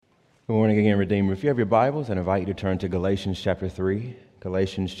Good morning again, Redeemer. If you have your Bibles, I invite you to turn to Galatians chapter 3.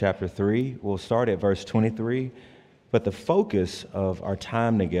 Galatians chapter 3, we'll start at verse 23, but the focus of our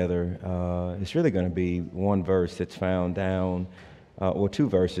time together is really going to be one verse that's found down, or two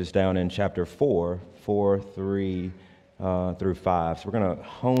verses down in chapter 4, 3 through 5. So we're going to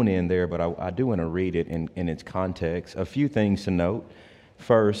hone in there, but I do want to read it in its context. A few things to note.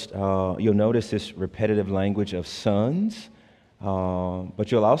 First, you'll notice this repetitive language of sons.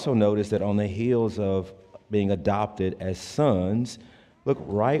 But you'll also notice that on the heels of being adopted as sons, look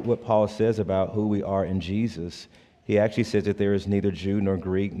right what Paul says about who we are in Jesus. He actually says that there is neither Jew nor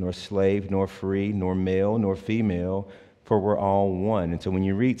Greek, nor slave, nor free, nor male, nor female, for we're all one. And so when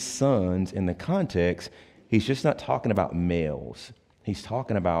you read sons in the context, he's just not talking about males. He's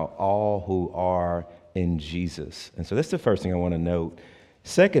talking about all who are in Jesus. And so that's the first thing I want to note.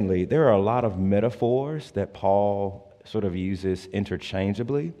 Secondly, there are a lot of metaphors that Paul sort of uses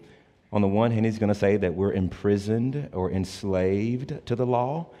interchangeably. On the one hand, he's going to say that we're imprisoned or enslaved to the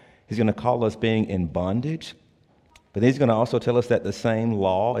law. He's going to call us being in bondage. But he's going to also tell us that the same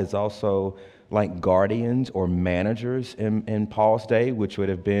law is also like guardians or managers in Paul's day, which would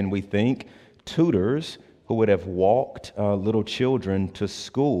have been, we think, tutors who would have walked little children to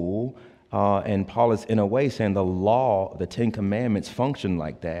school. And Paul is, in a way, saying the law, the Ten Commandments function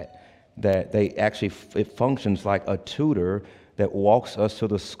like that they actually, it functions like a tutor that walks us to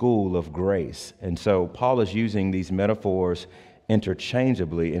the school of grace. And so Paul is using these metaphors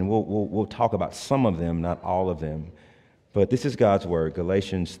interchangeably, and we'll talk about some of them, not all of them. But this is God's word,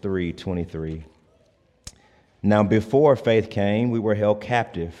 Galatians 3:23. Now before faith came, we were held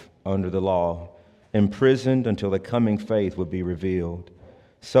captive under the law, imprisoned until the coming faith would be revealed.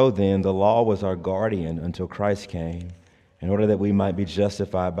 So then the law was our guardian until Christ came, in order that we might be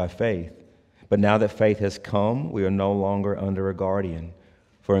justified by faith. But now that faith has come, we are no longer under a guardian.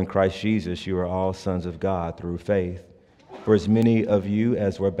 For in Christ Jesus you are all sons of God through faith. For as many of you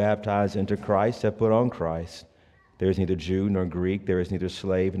as were baptized into Christ have put on Christ. There is neither Jew nor Greek, there is neither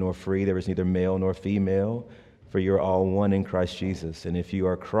slave nor free, there is neither male nor female, for you are all one in Christ Jesus. And if you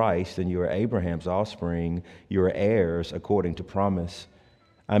are Christ, then you are Abraham's offspring, you are heirs according to promise.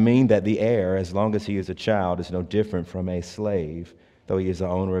 I mean that the heir, as long as he is a child, is no different from a slave, though he is the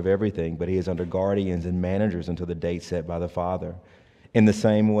owner of everything, but he is under guardians and managers until the date set by the Father. In the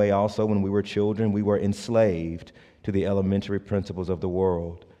same way also, when we were children, we were enslaved to the elementary principles of the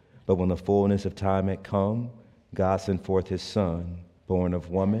world. But when the fullness of time had come, God sent forth his Son, born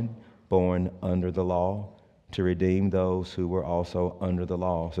of woman, born under the law, to redeem those who were also under the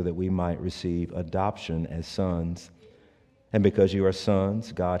law, so that we might receive adoption as sons. And because you are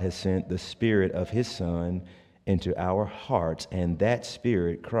sons, God has sent the Spirit of his Son into our hearts, and that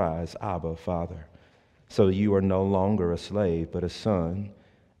Spirit cries, Abba, Father. So you are no longer a slave, but a son,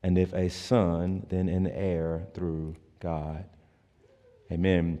 and if a son, then an heir through God.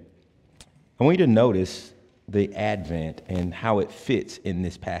 Amen. I want you to notice the advent and how it fits in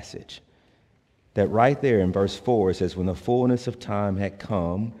this passage. That right there in verse 4, it says, when the fullness of time had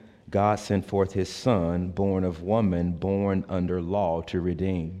come, God sent forth his Son, born of woman, born under law, to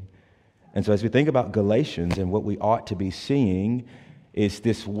redeem. And so as we think about Galatians and what we ought to be seeing is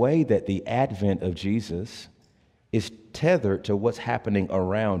this way that the advent of Jesus is tethered to what's happening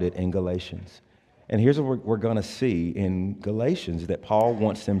around it in Galatians. And here's what we're going to see in Galatians, that Paul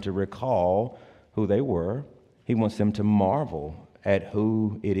wants them to recall who they were. He wants them to marvel at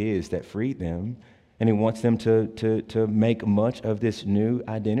who it is that freed them. And he wants them to make much of this new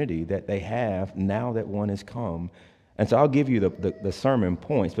identity that they have now that one has come. And so I'll give you the sermon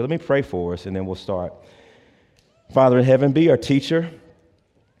points, but let me pray for us and then we'll start. Father in heaven, be our teacher.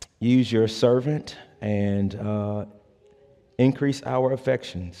 Use your servant and increase our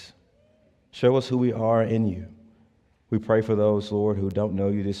affections. Show us who we are in you. We pray for those, Lord, who don't know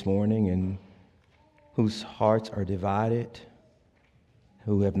you this morning and whose hearts are divided,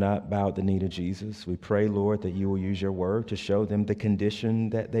 who have not bowed the knee to Jesus. We pray, Lord, that you will use your word to show them the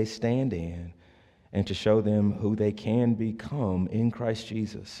condition that they stand in and to show them who they can become in Christ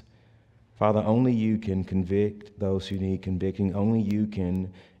Jesus. Father, only you can convict those who need convicting. Only you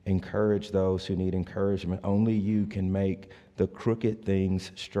can encourage those who need encouragement. Only you can make the crooked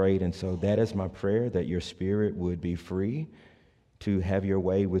things straight. And so that is my prayer, that your Spirit would be free to have your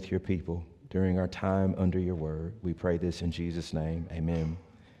way with your people during our time under your word. We pray this in Jesus' name. Amen.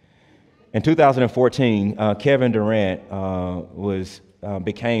 In 2014, Kevin Durant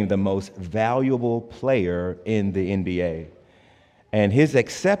became the most valuable player in the NBA. And his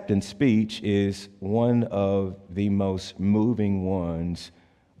acceptance speech is one of the most moving ones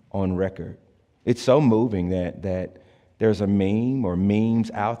on record. It's so moving that there's a meme or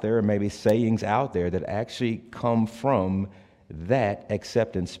memes out there, or maybe sayings out there that actually come from that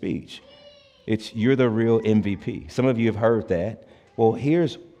acceptance speech. It's "you're the real MVP." Some of you have heard that. Well,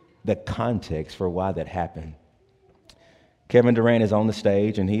 here's the context for why that happened. Kevin Durant is on the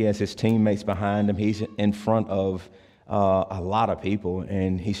stage, and he has his teammates behind him. He's in front of a lot of people,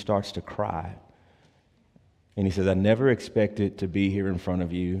 and he starts to cry. And he says, "I never expected to be here in front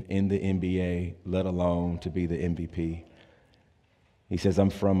of you in the NBA, let alone to be the MVP." He says, "I'm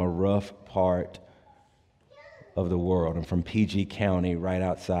from a rough part of the world. I'm from PG County, right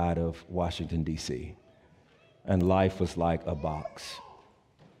outside of Washington, D.C. And life was like a box.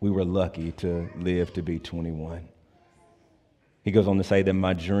 We were lucky to live to be 21. He goes on to say that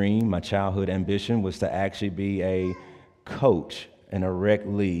my dream, my childhood ambition was to actually be a coach in a rec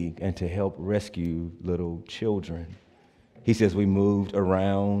league and to help rescue little children. He says we moved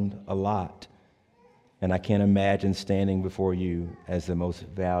around a lot, and I can't imagine standing before you as the most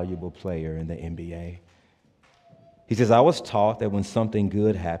valuable player in the NBA. He says, I was taught that when something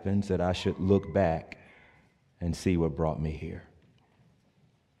good happens that I should look back and see what brought me here.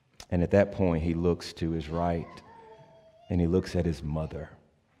 And at that point, he looks to his right and he looks at his mother.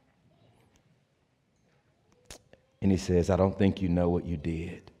 And he says, I don't think you know what you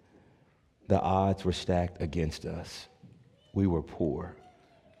did. The odds were stacked against us. We were poor.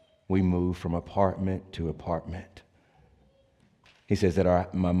 We moved from apartment to apartment. He says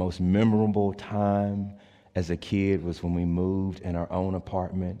that my most memorable time as a kid was when we moved in our own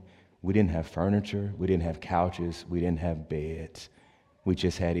apartment. We didn't have furniture. We didn't have couches. We didn't have beds. We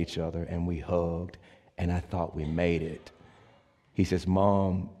just had each other and we hugged, and I thought we made it. He says,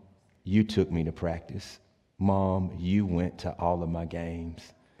 Mom, you took me to practice. Mom, you went to all of my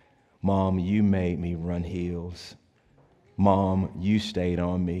games. Mom, you made me run hills. Mom, you stayed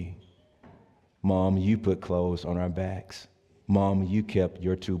on me. Mom, you put clothes on our backs. Mom, you kept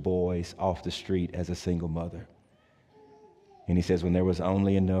your two boys off the street as a single mother. And he says, when there was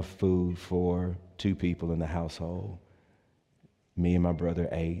only enough food for 2 people in the household, me and my brother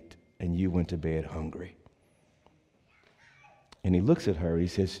ate, and you went to bed hungry. And he looks at her, he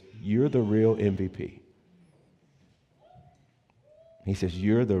says, you're the real MVP. He says,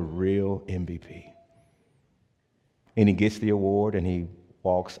 you're the real MVP. And he gets the award and he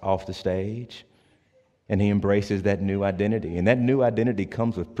walks off the stage and he embraces that new identity. And that new identity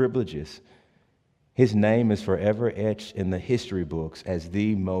comes with privileges. His name is forever etched in the history books as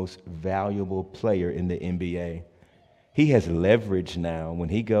the most valuable player in the NBA. He has leverage now. When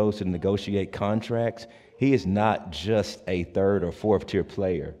he goes to negotiate contracts, he is not just a 3rd or 4th tier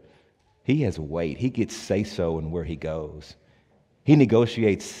player. He has weight. He gets say-so in where he goes. He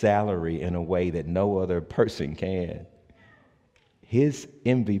negotiates salary in a way that no other person can. His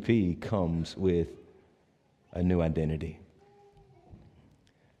MVP comes with a new identity.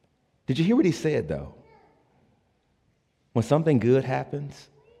 Did you hear what he said, though? When something good happens,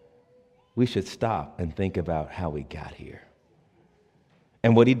 we should stop and think about how we got here.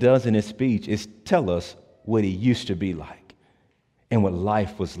 And what he does in his speech is tell us what he used to be like and what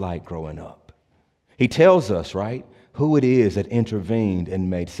life was like growing up. He tells us, right, who it is that intervened and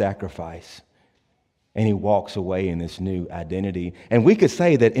made sacrifice. And he walks away in this new identity. And we could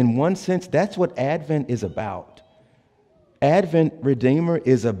say that in one sense, that's what Advent is about. Advent Redeemer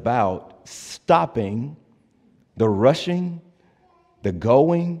is about stopping the rushing, the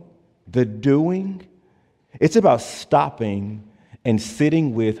going, the doing. It's about stopping and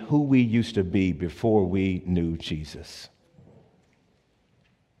sitting with who we used to be before we knew Jesus.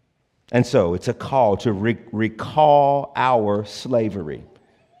 And so it's a call to recall our slavery.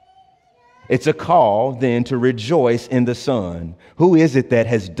 It's a call then to rejoice in the Son. Who is it that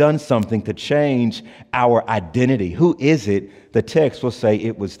has done something to change our identity? Who is it? The text will say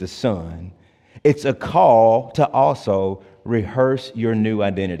it was the Son. It's a call to also rehearse your new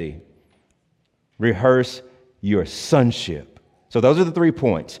identity. Rehearse your sonship. So those are the 3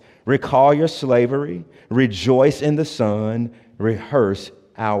 points. Recall your slavery, rejoice in the Son, rehearse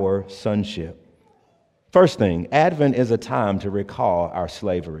our sonship. First thing, Advent is a time to recall our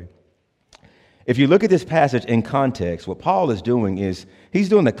slavery. If you look at this passage in context, what Paul is doing is he's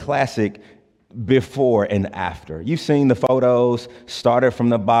doing the classic before and after. You've seen the photos, started from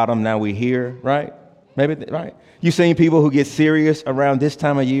the bottom, now we're here, right? Maybe, right? You've seen people who get serious around this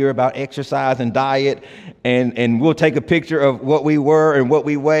time of year about exercise and diet, and we'll take a picture of what we were and what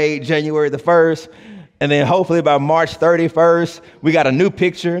we weighed January the 1st, and then hopefully by March 31st, we got a new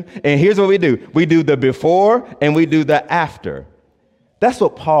picture, and here's what we do. We do the before and we do the after. That's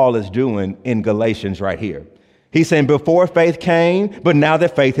what Paul is doing in Galatians right here. He's saying before faith came, but now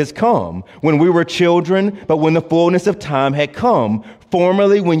that faith has come. When we were children, but when the fullness of time had come.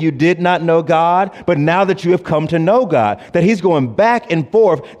 Formerly when you did not know God, but now that you have come to know God. That he's going back and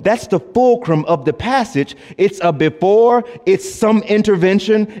forth. That's the fulcrum of the passage. It's a before, it's some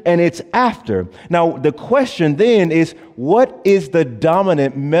intervention, and it's after. Now, the question then is, what is the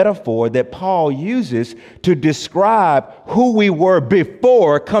dominant metaphor that Paul uses to describe who we were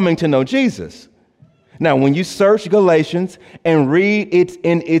before coming to know Jesus? Now, when you search Galatians and read it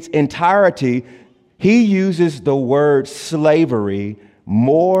in its entirety, he uses the word slavery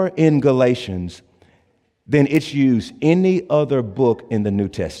more in Galatians than it's used any other book in the New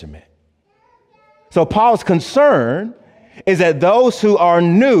Testament. So Paul's concern is that those who are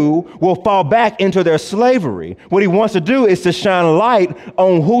new will fall back into their slavery. What he wants to do is to shine light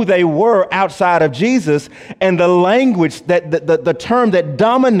on who they were outside of Jesus, and the language, that the term that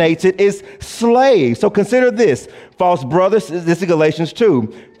dominates it is slave. So consider this. False brothers, this is Galatians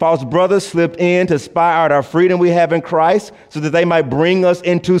 2. False brothers slipped in to spy out our freedom we have in Christ so that they might bring us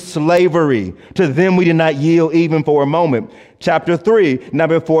into slavery. To them we did not yield even for a moment. Chapter 3, now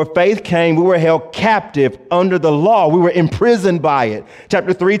before faith came, we were held captive under the law. We were imprisoned by it.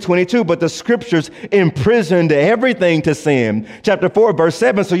 Chapter 3:22, but the scriptures imprisoned everything to sin. Chapter 4, verse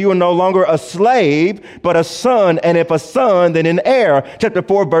 7, so you are no longer a slave, but a son, and if a son, then an heir. Chapter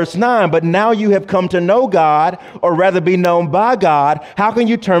 4, verse 9, but now you have come to know God, or rather be known by God. How can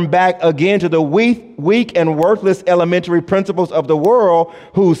you turn back again to the weak and worthless elementary principles of the world,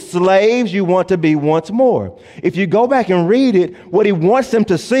 whose slaves you want to be once more? If you go back and read it, what he wants them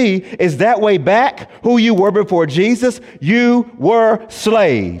to see is that way back, who you were before Jesus, you were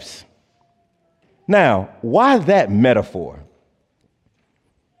slaves. Now, why that metaphor?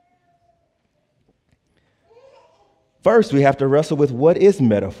 First, we have to wrestle with what is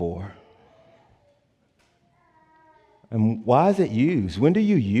metaphor? And why is it used? When do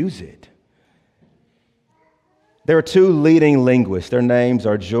you use it? There are two leading linguists. Their names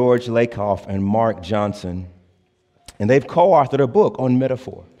are George Lakoff and Mark Johnson. And they've co-authored a book on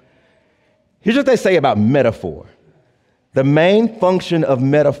metaphor. Here's what they say about metaphor. The main function of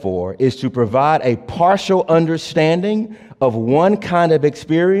metaphor is to provide a partial understanding of one kind of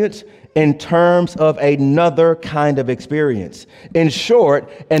experience in terms of another kind of experience. In short,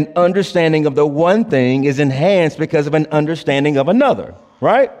 an understanding of the one thing is enhanced because of an understanding of another,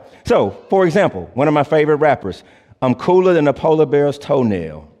 right? So, for example, one of my favorite rappers, I'm cooler than a polar bear's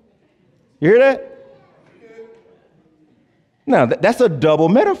toenail. You hear that? Now, that's a double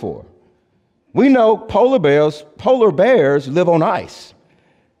metaphor. We know polar bears live on ice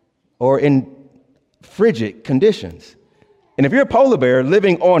or in frigid conditions. And if you're a polar bear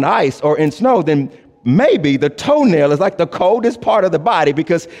living on ice or in snow, then maybe the toenail is like the coldest part of the body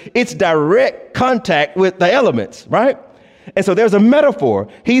because it's direct contact with the elements, right? And so there's a metaphor.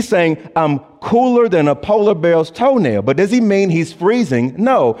 He's saying, I'm cooler than a polar bear's toenail. But does he mean he's freezing?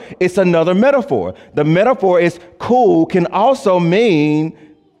 No, it's another metaphor. The metaphor is cool can also mean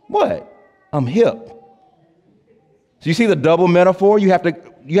what? I'm hip. So you see the double metaphor? You have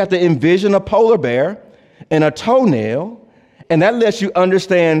to envision a polar bear and a toenail, and that lets you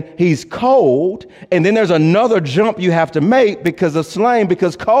understand he's cold. And then there's another jump you have to make because of slang,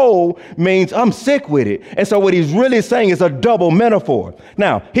 because cold means I'm sick with it. And so what he's really saying is a double metaphor.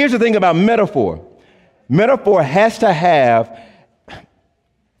 Now, here's the thing about metaphor. Metaphor has to have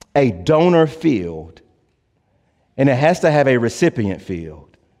a donor field, and it has to have a recipient field.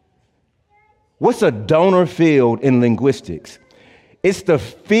 What's a donor field in linguistics? It's the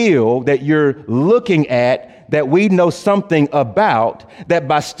field that you're looking at that we know something about, that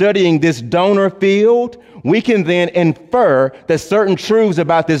by studying this donor field, we can then infer that certain truths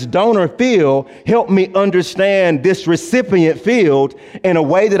about this donor field help me understand this recipient field in a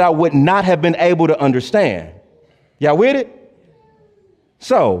way that I would not have been able to understand. Y'all with it?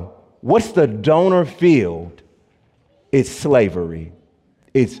 So, what's the donor field? It's slavery.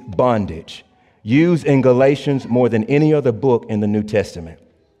 It's bondage. Used in Galatians more than any other book in the New Testament.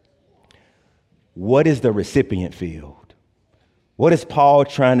 What is the recipient field? What is Paul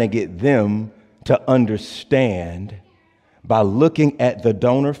trying to get them to understand by looking at the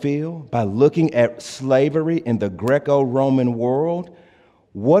donor field, by looking at slavery in the Greco-Roman world?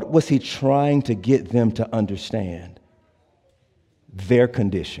 What was he trying to get them to understand? Their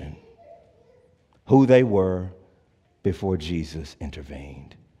condition, who they were before Jesus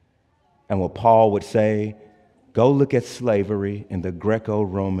intervened. And what Paul would say, go look at slavery in the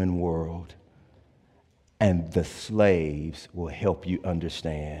Greco-Roman world, and the slaves will help you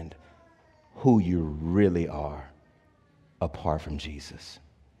understand who you really are apart from Jesus.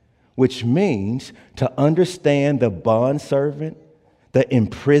 which means to understand the bondservant, the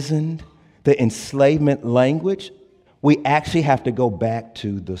imprisoned, the enslavement language, we actually have to go back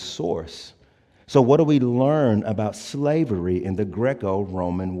to the source. So what do we learn about slavery in the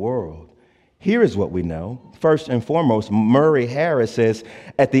Greco-Roman world? Here is what we know. First and foremost, Murray Harris says,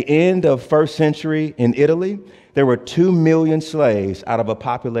 at the end of first century in Italy, there were 2 million slaves out of a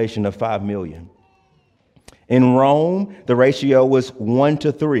population of 5 million. In Rome, the ratio was 1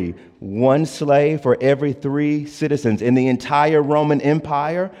 to 3, 1 slave for every 3 citizens. In the entire Roman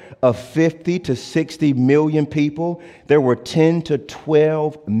Empire of 50 to 60 million people, there were 10 to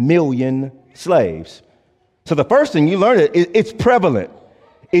 12 million slaves. So the first thing you learn is it's prevalent.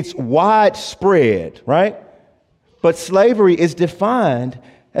 It's widespread, right? But slavery is defined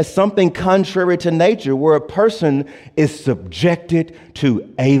as something contrary to nature, where a person is subjected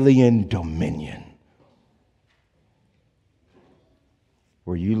to alien dominion,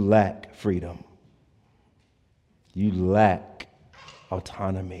 where you lack freedom, you lack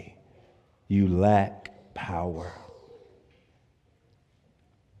autonomy, you lack power.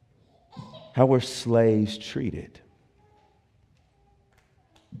 How were slaves treated?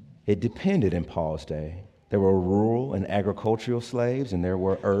 It depended in Paul's day. There were rural and agricultural slaves, and there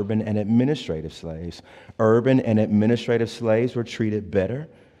were urban and administrative slaves. Urban and administrative slaves were treated better.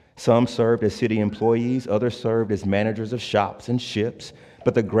 Some served as city employees, others served as managers of shops and ships,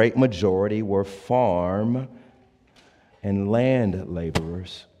 but the great majority were farm and land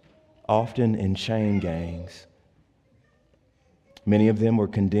laborers, often in chain gangs. Many of them were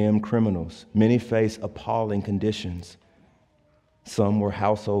condemned criminals. Many faced appalling conditions. Some were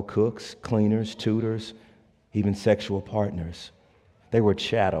household cooks, cleaners, tutors, even sexual partners. They were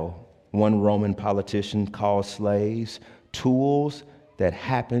chattel. One Roman politician called slaves tools that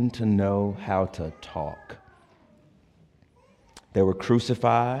happened to know how to talk. They were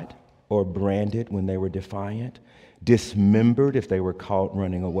crucified or branded when they were defiant, dismembered if they were caught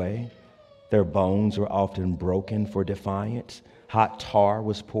running away. Their bones were often broken for defiance. Hot tar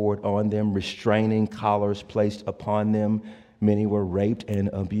was poured on them, restraining collars placed upon them. Many were raped and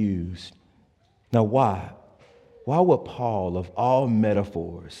abused. Now, why? Why would Paul, of all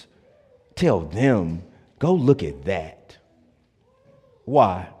metaphors, tell them, go look at that?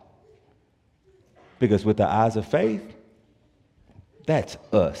 Why? Because with the eyes of faith, that's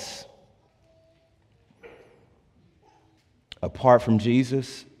us. Apart from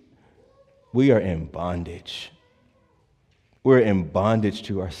Jesus, we are in bondage. We're in bondage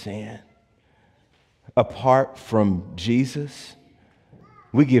to our sin. Apart from Jesus,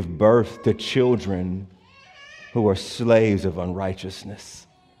 we give birth to children who are slaves of unrighteousness.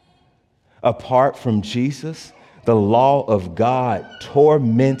 Apart from Jesus, the law of God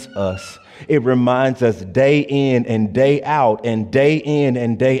torments us. It reminds us day in and day out and day in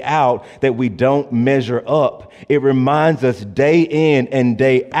and day out that we don't measure up. It reminds us day in and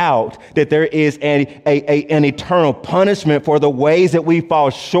day out that there is an eternal punishment for the ways that we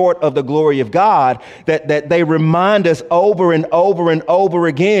fall short of the glory of God, that they remind us over and over and over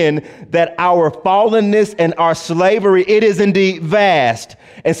again that our fallenness and our slavery, it is indeed vast.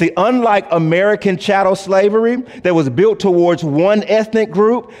 And see, unlike American chattel slavery that was built towards one ethnic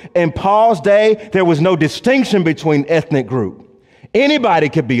group, in Paul's day, there was no distinction between ethnic group. Anybody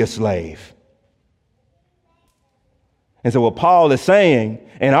could be a slave. And so what Paul is saying,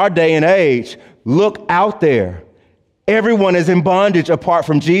 in our day and age, look out there. Everyone is in bondage apart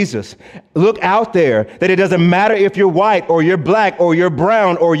from Jesus. Look out there, that it doesn't matter if you're white or you're black or you're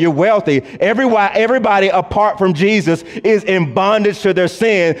brown or you're wealthy. Everybody apart from Jesus is in bondage to their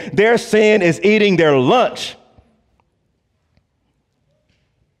sin. Their sin is eating their lunch.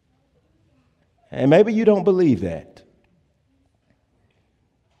 And maybe you don't believe that.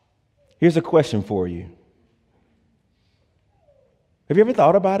 Here's a question for you. Have you ever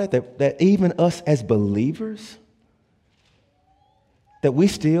thought about it, that even us as believers, that we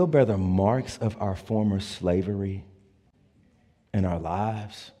still bear the marks of our former slavery in our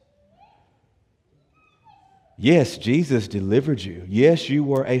lives? Yes, Jesus delivered you. Yes, you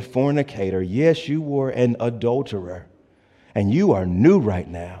were a fornicator. Yes, you were an adulterer. And you are new right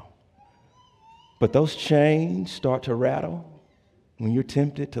now. But those chains start to rattle when you're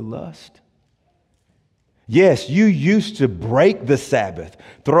tempted to lust. Yes, you used to break the Sabbath,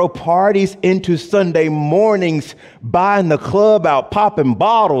 throw parties into Sunday mornings, buying the club out, popping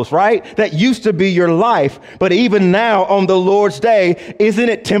bottles, right? That used to be your life. But even now on the Lord's day, isn't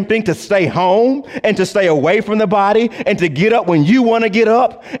it tempting to stay home and to stay away from the body and to get up when you want to get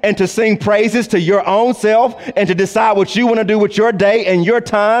up and to sing praises to your own self and to decide what you want to do with your day and your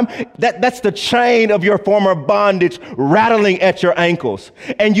time? That's the chain of your former bondage rattling at your ankles.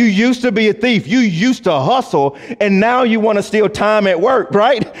 And you used to be a thief. You used to hustle. And now you want to steal time at work,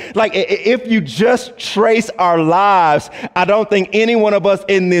 right? Like if you just trace our lives, I don't think any one of us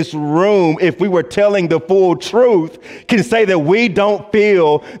in this room, if we were telling the full truth, can say that we don't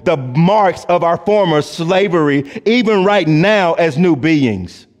feel the marks of our former slavery, even right now as new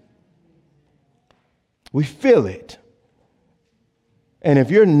beings. We feel it. And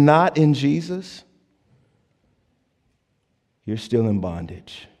if you're not in Jesus, you're still in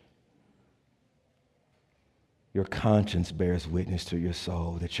bondage. Your conscience bears witness to your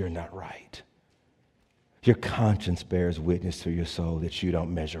soul that you're not right. Your conscience bears witness to your soul that you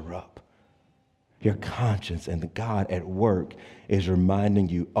don't measure up. Your conscience and the God at work is reminding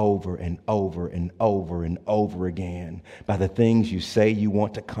you over and over and over and over again by the things you say you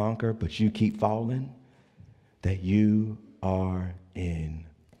want to conquer, but you keep falling, that you are in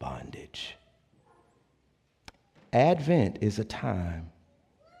bondage. Advent is a time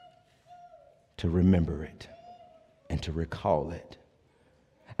to remember it and to recall it.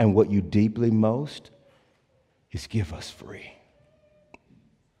 And what you deeply most is give us free.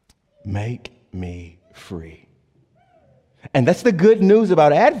 Make me free. And that's the good news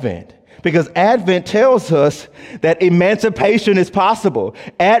about Advent, because Advent tells us that emancipation is possible.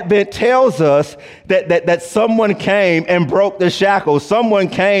 Advent tells us that someone came and broke the shackles. Someone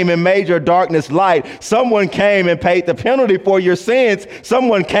came and made your darkness light. Someone came and paid the penalty for your sins.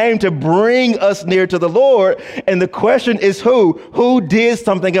 Someone came to bring us near to the Lord. And the question is who? Who did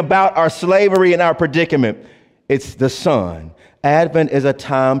something about our slavery and our predicament? It's the Son. Advent is a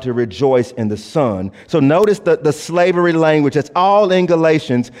time to rejoice in the Son. So notice the slavery language. It's all in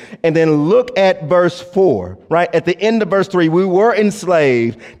Galatians. And then look at verse 4, right? At the end of verse 3, we were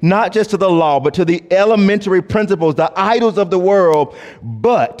enslaved, not just to the law, but to the elementary principles, the idols of the world.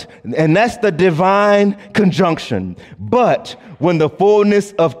 But, and that's the divine conjunction, but when the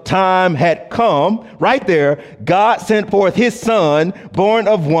fullness of time had come, right there, God sent forth his Son, born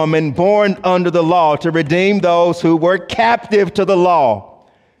of woman, born under the law, to redeem those who were captive to the law.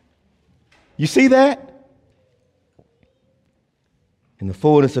 You see that? In the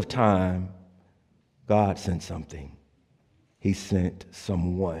fullness of time, God sent something. He sent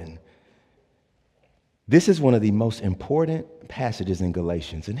someone. This is one of the most important passages in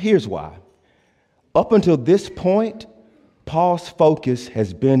Galatians, and here's why. Up until this point, Paul's focus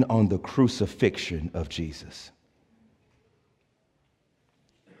has been on the crucifixion of Jesus.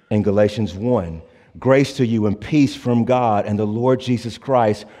 In Galatians 1, grace to you and peace from God and the Lord Jesus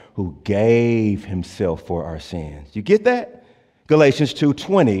Christ, who gave himself for our sins. You get that? Galatians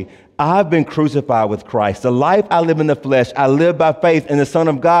 2:20, I've been crucified with Christ. The life I live in the flesh, I live by faith in the Son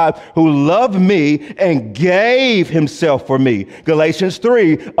of God who loved me and gave himself for me. Galatians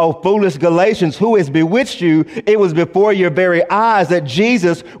 3, oh foolish Galatians, who has bewitched you? It was before your very eyes that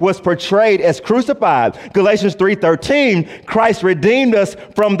Jesus was portrayed as crucified. Galatians 3:13, Christ redeemed us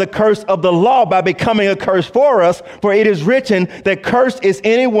from the curse of the law by becoming a curse for us. For it is written that cursed is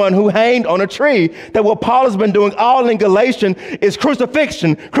anyone who hanged on a tree. That what Paul has been doing all in Galatians is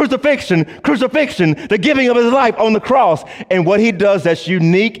crucifixion, the giving of his life on the cross. And what he does that's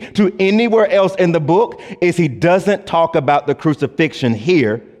unique to anywhere else in the book is he doesn't talk about the crucifixion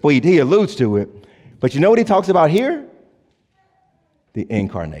here. Well, he alludes to it. But you know what he talks about here? The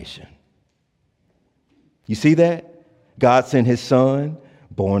incarnation. You see that? God sent his Son,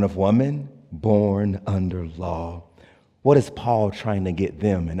 born of woman, born under law. What is Paul trying to get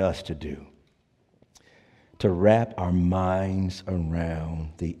them and us to do? To wrap our minds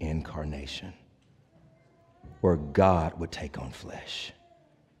around the incarnation, where God would take on flesh.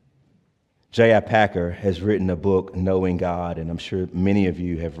 J.I. Packer has written a book, Knowing God, and I'm sure many of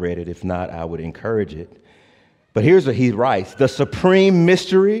you have read it. If not, I would encourage it. But here's what he writes. The supreme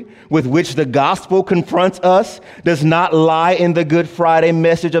mystery with which the gospel confronts us does not lie in the Good Friday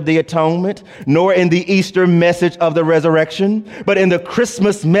message of the atonement, nor in the Easter message of the resurrection, but in the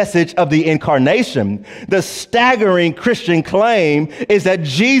Christmas message of the incarnation. The staggering Christian claim is that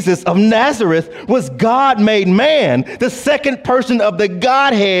Jesus of Nazareth was God made man. The second person of the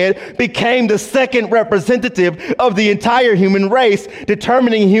Godhead became the second representative of the entire human race,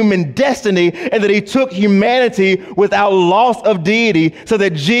 determining human destiny, and that he took humanity divinity without loss of deity, so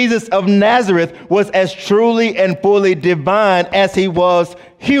that Jesus of Nazareth was as truly and fully divine as he was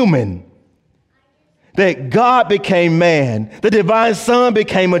human. That God became man, the divine Son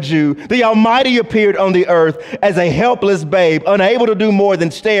became a Jew, the Almighty appeared on the earth as a helpless babe, unable to do more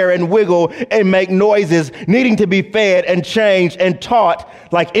than stare and wiggle and make noises, needing to be fed and changed and taught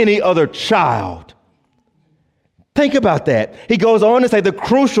like any other child. Think about that. He goes on to say the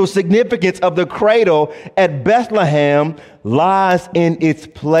crucial significance of the cradle at Bethlehem lies in its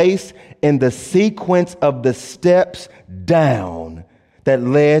place in the sequence of the steps down that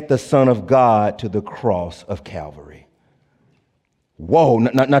led the Son of God to the cross of Calvary. Whoa,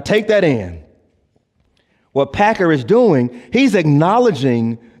 now take that in. What Packer is doing, he's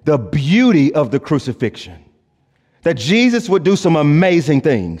acknowledging the beauty of the crucifixion, that Jesus would do some amazing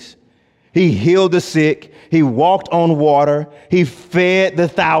things. He healed the sick, he walked on water, he fed the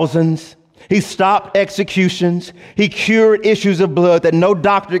thousands, he stopped executions. He cured issues of blood that no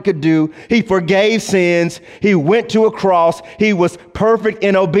doctor could do. He forgave sins. He went to a cross. He was perfect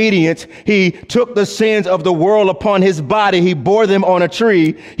in obedience. He took the sins of the world upon his body. He bore them on a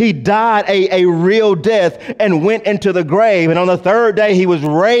tree. He died a real death and went into the grave. And on the third day, he was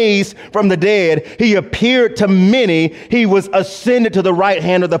raised from the dead. He appeared to many. He was ascended to the right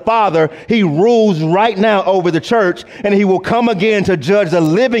hand of the Father. He rules right now over the church, and he will come again to judge the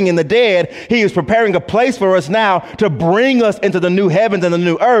living and the dead. He is preparing a place for us now to bring us into the new heavens and the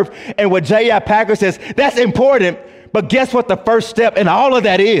new earth. And what J.I. Packer says, that's important. But guess what the first step in all of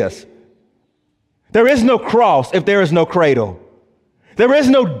that is? There is no cross if there is no cradle. There is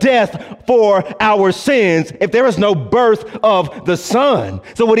no death for our sins if there is no birth of the Son.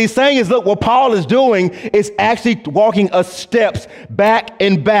 So what he's saying is, look, what Paul is doing is actually walking us steps back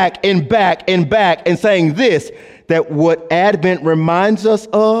and back and back and back and saying this, that what Advent reminds us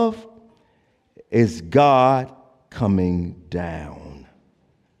of is God coming down.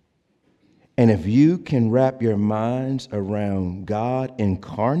 And if you can wrap your minds around God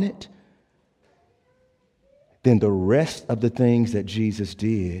incarnate, then the rest of the things that Jesus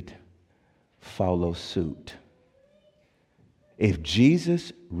did follow suit. If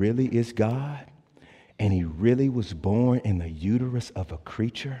Jesus really is God, and he really was born in the uterus of a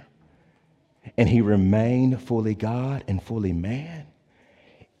creature, and he remained fully God and fully man,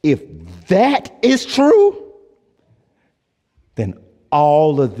 if that is true, then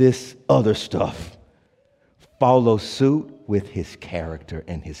all of this other stuff follows suit with his character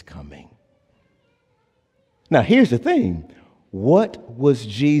and his coming. Now, here's the thing. What was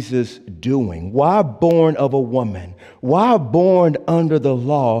Jesus doing? Why born of a woman? Why born under the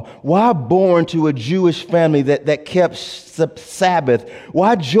law? Why born to a Jewish family that kept Sabbath?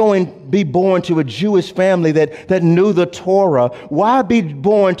 Why be born to a Jewish family that knew the Torah? Why be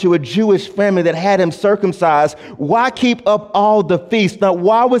born to a Jewish family that had him circumcised? Why keep up all the feasts? Now,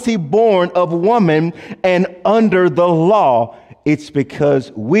 why was he born of woman and under the law? It's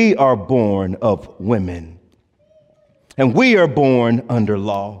because we are born of women. And we are born under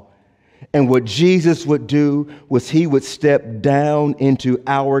law. And what Jesus would do was he would step down into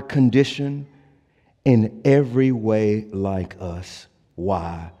our condition in every way like us.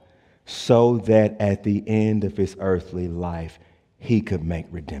 Why? So that at the end of his earthly life, he could make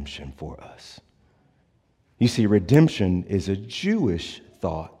redemption for us. You see, redemption is a Jewish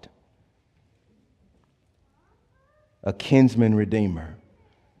thought. A kinsman redeemer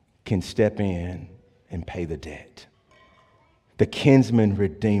can step in and pay the debt. The kinsman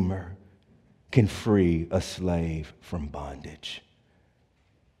redeemer can free a slave from bondage.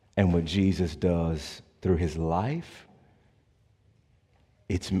 And what Jesus does through his life,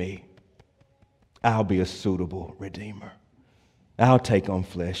 it's me. I'll be a suitable redeemer. I'll take on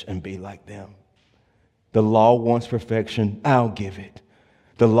flesh and be like them. The law wants perfection. I'll give it.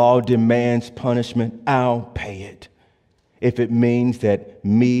 The law demands punishment. I'll pay it. If it means that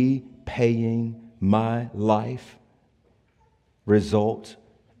me paying my life result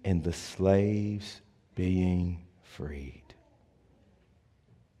in the slaves being freed.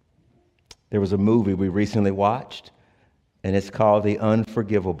 There was a movie we recently watched, and it's called The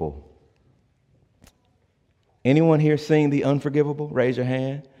Unforgivable. Anyone here seen The Unforgivable? Raise your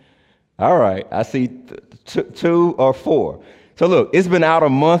hand. All right, I see two or four. So look, it's been out a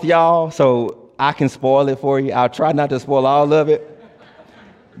month, y'all, so I can spoil it for you. I'll try not to spoil all of it,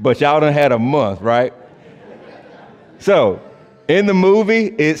 but y'all done had a month, right? So, in the movie,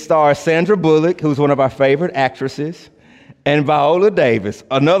 it stars Sandra Bullock, who's one of our favorite actresses, and Viola Davis,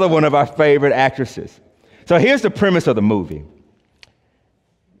 another one of our favorite actresses. So here's the premise of the movie.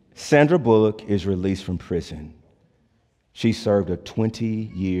 Sandra Bullock is released from prison. She served a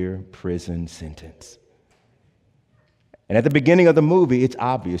 20-year prison sentence. And at the beginning of the movie, it's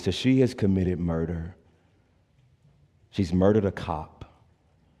obvious that she has committed murder. She's murdered a cop.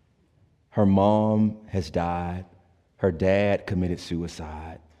 Her mom has died. Her dad committed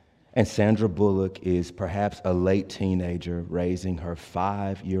suicide. And Sandra Bullock is perhaps a late teenager raising her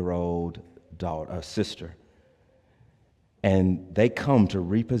 5-year-old daughter, sister. And they come to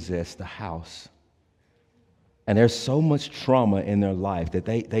repossess the house. And there's so much trauma in their life that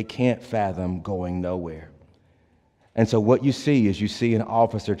they can't fathom going nowhere. And so what you see is you see an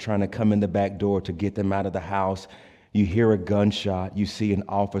officer trying to come in the back door to get them out of the house. You hear a gunshot. You see an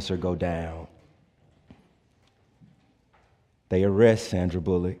officer go down. They arrest Sandra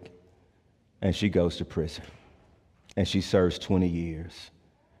Bullock, and she goes to prison. And she serves 20 years.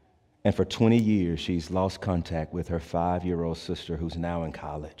 And for 20 years, she's lost contact with her 5-year-old sister who's now in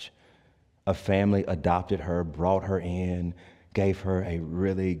college. A family adopted her, brought her in, gave her a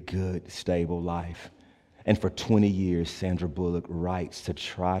really good, stable life. And for 20 years, Sandra Bullock writes to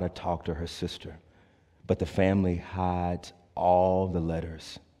try to talk to her sister. But the family hides all the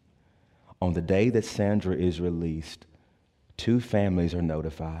letters. On the day that Sandra is released, 2 families are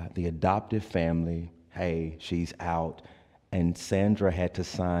notified. The adoptive family, hey, she's out. And Sandra had to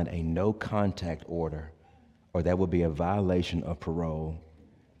sign a no contact order, or that would be a violation of parole.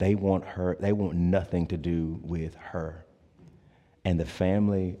 They want nothing to do with her and the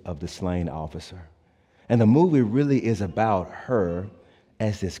family of the slain officer. And the movie really is about her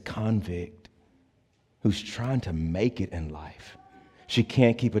as this convict who's trying to make it in life. She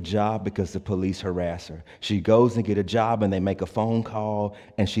can't keep a job because the police harass her. She goes and get a job and they make a phone call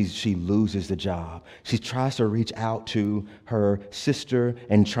and she loses the job. She tries to reach out to her sister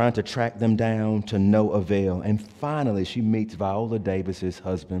and trying to track them down to no avail. And finally, she meets Viola Davis's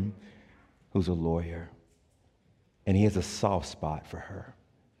husband, who's a lawyer. And he has a soft spot for her.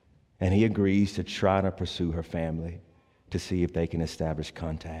 And he agrees to try to pursue her family to see if they can establish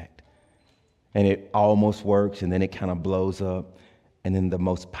contact. And it almost works, and then it kind of blows up. And then the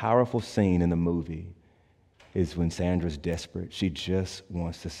most powerful scene in the movie is when Sandra's desperate. She just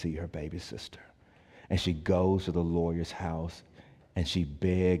wants to see her baby sister. And she goes to the lawyer's house and she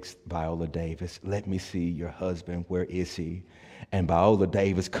begs Viola Davis, let me see your husband. Where is he? And Viola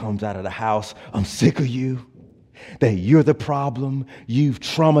Davis comes out of the house. I'm sick of you. That you're the problem. You've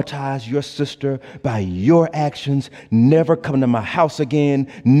traumatized your sister by your actions. Never come to my house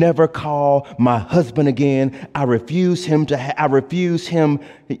again. Never call my husband again. I refuse him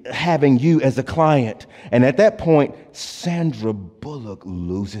having you as a client. And at that point, Sandra Bullock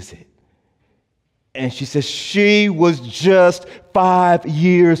loses it. And she says she was just 5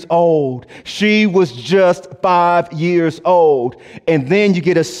 years old. She was just 5 years old. And then you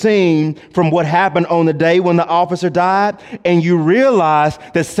get a scene from what happened on the day when the officer died, and you realize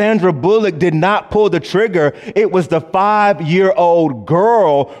that Sandra Bullock did not pull the trigger. It was the 5-year-old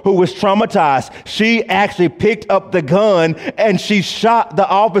girl who was traumatized. She actually picked up the gun and she shot the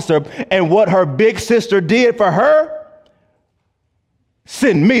officer. And what her big sister did for her,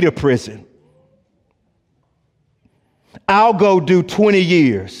 send me to prison. I'll go do 20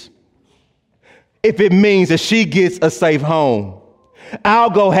 years if it means that she gets a safe home. I'll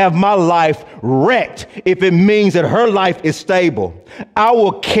go have my life wrecked if it means that her life is stable. I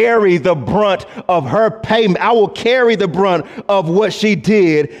will carry the brunt of her payment. I will carry the brunt of what she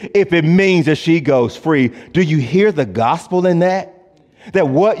did if it means that she goes free. Do you hear the gospel in that? That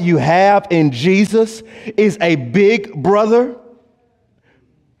what you have in Jesus is a big brother?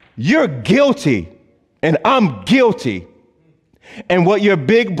 You're guilty and I'm guilty. And what your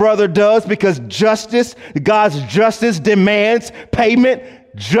big brother does, because justice, God's justice demands payment,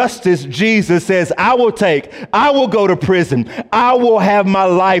 justice, Jesus says, I will go to prison. I will have my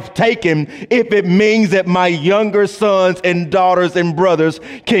life taken if it means that my younger sons and daughters and brothers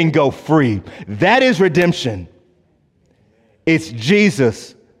can go free. That is redemption. It's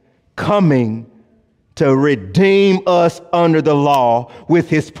Jesus coming to redeem us under the law with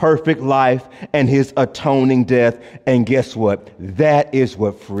his perfect life and his atoning death. And guess what? That is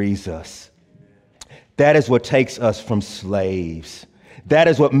what frees us. That is what takes us from slaves. That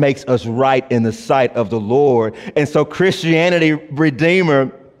is what makes us right in the sight of the Lord. And so Christianity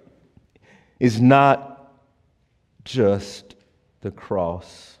Redeemer is not just the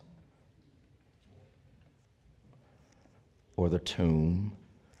cross or the tomb.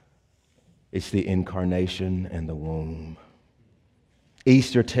 It's the incarnation and the womb.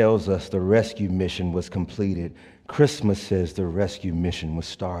 Easter tells us the rescue mission was completed. Christmas says the rescue mission was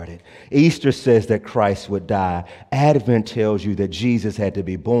started. Easter says that Christ would die. Advent tells you that Jesus had to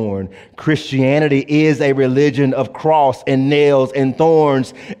be born. Christianity is a religion of cross and nails and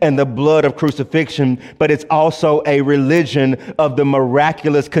thorns and the blood of crucifixion, but it's also a religion of the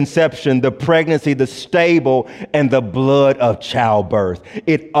miraculous conception, the pregnancy, the stable, and the blood of childbirth.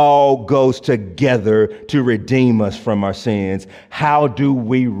 It all goes together to redeem us from our sins. How do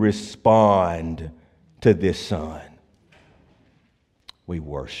we respond to this Son? We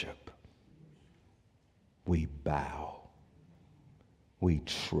worship, we bow, we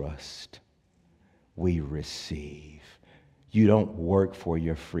trust, we receive. You don't work for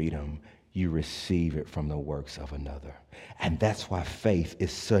your freedom, you receive it from the works of another. And that's why faith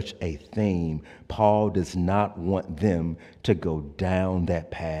is such a theme. Paul does not want them to go down that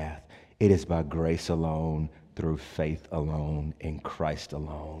path. It is by grace alone, through faith alone, in Christ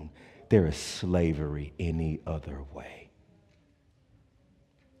alone. There is slavery any other way.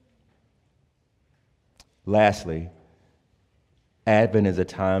 Lastly, Advent is a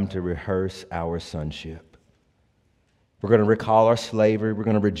time to rehearse our sonship. We're going to recall our slavery. We're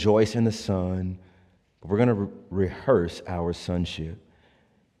going to rejoice in the Son. We're going to rehearse our sonship.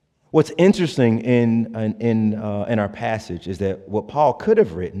 What's interesting in our passage is that what Paul could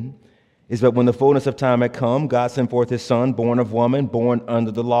have written is that when the fullness of time had come, God sent forth his Son, born of woman, born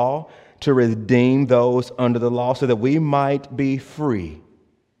under the law, to redeem those under the law so that we might be free.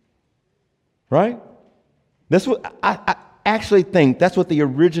 Right? That's what I actually think that's what the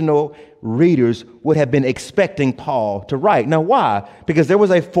original readers would have been expecting Paul to write. Now, why? Because there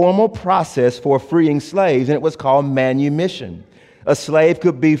was a formal process for freeing slaves, and it was called manumission. A slave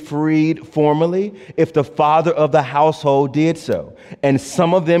could be freed formally if the father of the household did so. And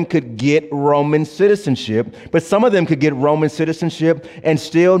some of them could get Roman citizenship, but some of them could get Roman citizenship and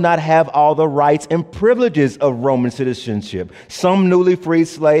still not have all the rights and privileges of Roman citizenship. Some newly freed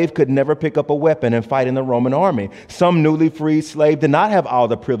slave could never pick up a weapon and fight in the Roman army. Some newly freed slave did not have all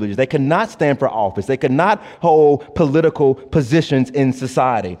the privileges. They could not stand for office. They could not hold political positions in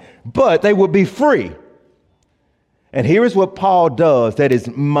society, but they would be free. And here is what Paul does that is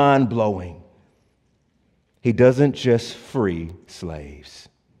mind-blowing. He doesn't just free slaves.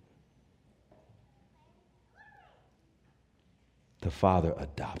 The Father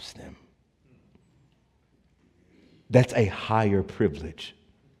adopts them. That's a higher privilege.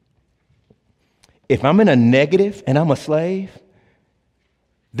 If I'm in a negative and I'm a slave,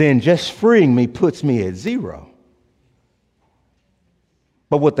 then just freeing me puts me at zero.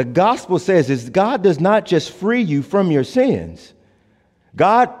 But what the gospel says is God does not just free you from your sins.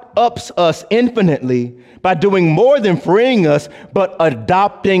 God ups us infinitely by doing more than freeing us, but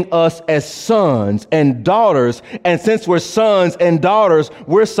adopting us as sons and daughters. And since we're sons and daughters,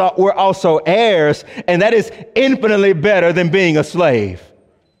 we're also heirs, and that is infinitely better than being a slave.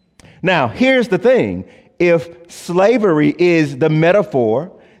 Now, here's the thing. If slavery is the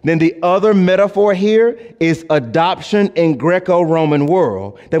metaphor, then the other metaphor here is adoption in Greco-Roman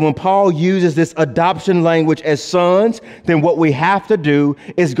world. That when Paul uses this adoption language as sons, then what we have to do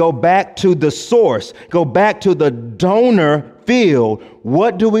is go back to the source, go back to the donor field.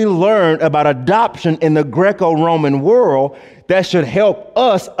 What do we learn about adoption in the Greco-Roman world that should help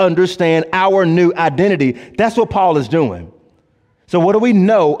us understand our new identity? That's what Paul is doing. So what do we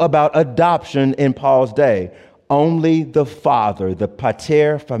know about adoption in Paul's day? Only the father, the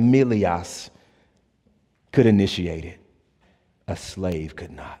pater familias, could initiate it. A slave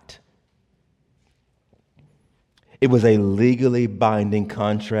could not. It was a legally binding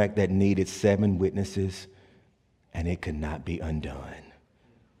contract that needed 7 witnesses, and it could not be undone.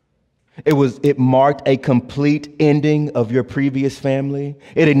 It marked a complete ending of your previous family.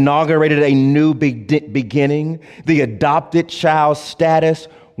 It inaugurated a new beginning. The adopted child's status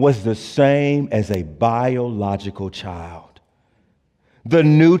was the same as a biological child. The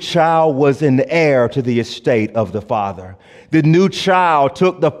new child was an heir to the estate of the father. The new child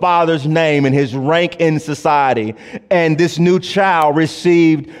took the father's name and his rank in society, and this new child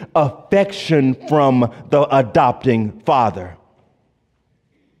received affection from the adopting father.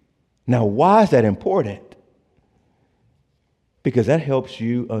 Now, why is that important? Because that helps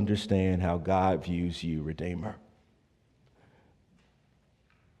you understand how God views you, Redeemer.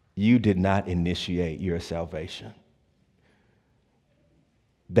 You did not initiate your salvation.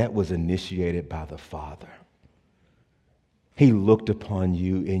 That was initiated by the Father. He looked upon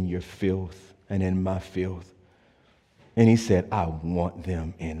you in your filth and in my filth, and he said, I want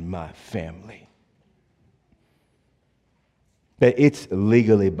them in my family. That it's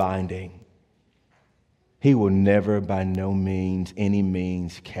legally binding. He will never, by no means, any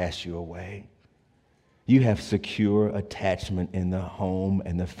means, cast you away. You have secure attachment in the home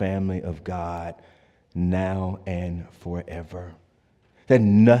and the family of God now and forever. That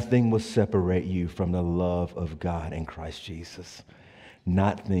nothing will separate you from the love of God in Christ Jesus.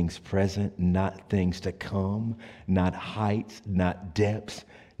 Not things present, not things to come, not heights, not depths,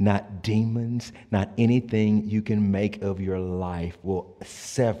 not demons, not anything you can make of your life will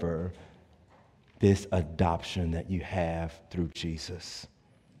sever this adoption that you have through Jesus.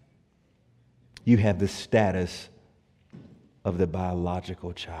 You have the status of the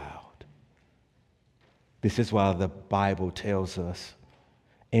biological child. This is why the Bible tells us,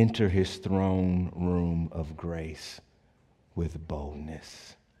 enter his throne room of grace with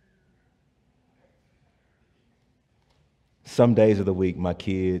boldness. Some days of the week, my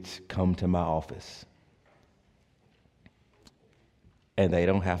kids come to my office and they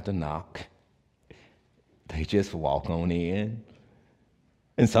don't have to knock. They just walk on in.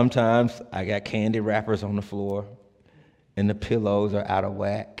 And sometimes I got candy wrappers on the floor and the pillows are out of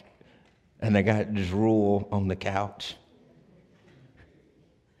whack and they got drool on the couch.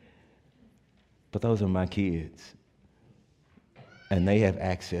 But those are my kids. And they have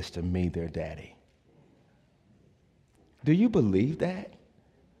access to me, their daddy. Do you believe that?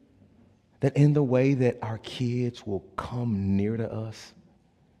 That in the way that our kids will come near to us,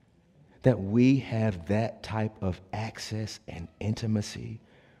 that we have that type of access and intimacy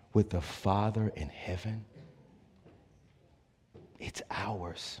with the Father in heaven? It's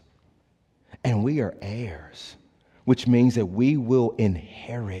ours. And we are heirs, which means that we will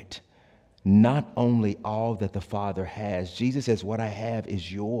inherit not only all that the Father has. Jesus says, what I have is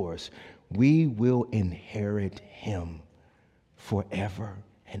yours. We will inherit him forever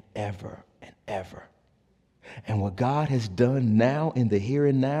and ever and ever. And what God has done now in the here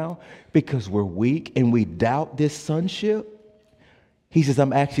and now, because we're weak and we doubt this sonship, he says,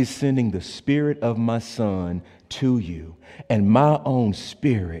 I'm actually sending the Spirit of my Son to you, and my own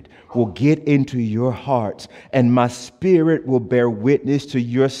Spirit will get into your hearts, and my Spirit will bear witness to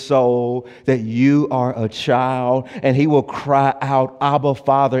your soul that you are a child, and he will cry out, Abba,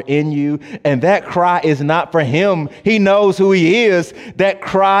 Father, in you. And that cry is not for him. He knows who he is. That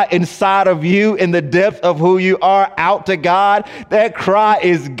cry inside of you, in the depth of who you are, out to God, that cry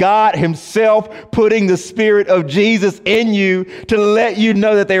is God himself putting the Spirit of Jesus in you to let you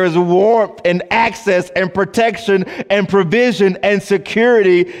know that there is warmth and access and protection and provision and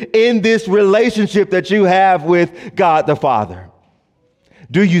security in this relationship that you have with God the Father.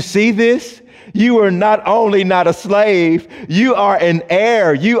 Do you see this? You are not only not a slave, you are an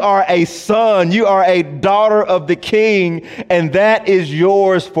heir. You are a son. You are a daughter of the King, and that is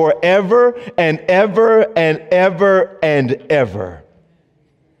yours forever and ever and ever and ever.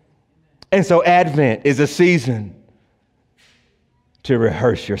 And so Advent is a season to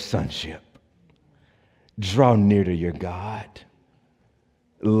rehearse your sonship. Draw near to your God.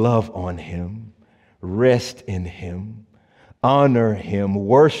 Love on him. Rest in him. Honor him.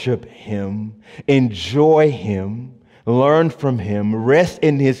 Worship him. Enjoy him. Learn from him. Rest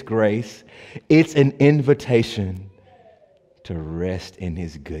in his grace. It's an invitation to rest in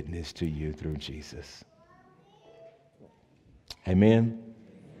his goodness to you through Jesus. Amen.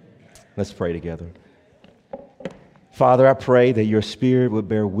 Let's pray together. Father, I pray that your Spirit would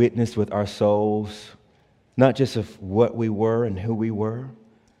bear witness with our souls, not just of what we were and who we were,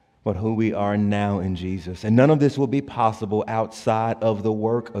 but who we are now in Jesus. And none of this will be possible outside of the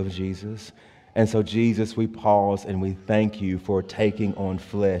work of Jesus. And so, Jesus, we pause and we thank you for taking on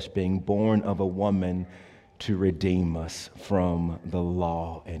flesh, being born of a woman to redeem us from the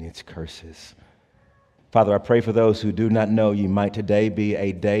law and its curses. Father, I pray for those who do not know you, might today be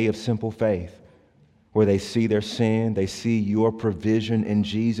a day of simple faith, where they see their sin, they see your provision in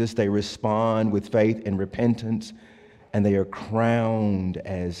Jesus, they respond with faith and repentance, and they are crowned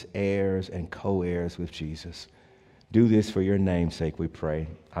as heirs and co-heirs with Jesus. Do this for your name's sake, we pray.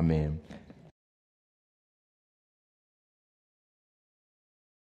 Amen.